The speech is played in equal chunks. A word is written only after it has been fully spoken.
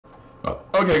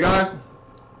okay, guys,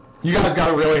 you guys got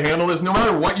to really handle this. No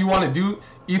matter what you want to do,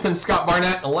 Ethan Scott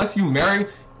Barnett, unless you marry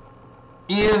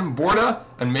Ian Borda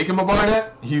and make him a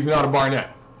Barnett, he's not a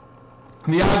Barnett.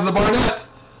 In the eyes of the Barnetts,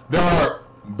 there are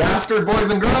bastard boys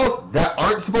and girls that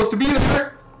aren't supposed to be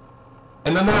there,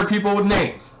 and then there are people with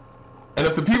names. And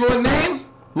if the people with names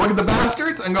look at the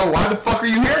bastards and go, why the fuck are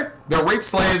you here? They're rape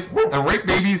slaves and rape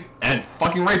babies and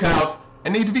fucking rape outs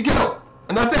and need to be killed.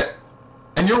 And that's it.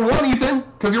 And you're one, Ethan,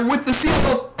 because you're with the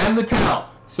SEALs and the town.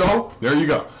 So, there you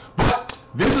go. But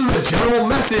this is a general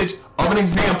message of an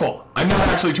example. I'm not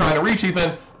actually trying to reach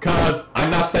Ethan because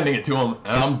I'm not sending it to him,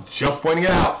 and I'm just pointing it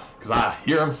out because I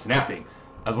hear him snapping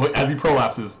as he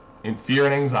prolapses in fear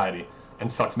and anxiety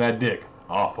and sucks mad dick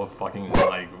off of fucking,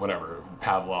 like, whatever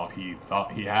Pavlov he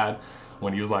thought he had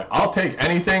when he was like, I'll take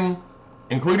anything,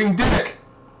 including dick,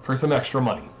 for some extra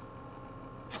money.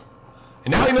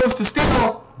 And now he knows to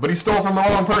steal, but he stole from the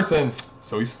wrong person,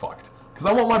 so he's fucked. Because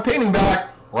I want my painting back,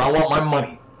 or I want my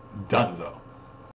money. Dunzo.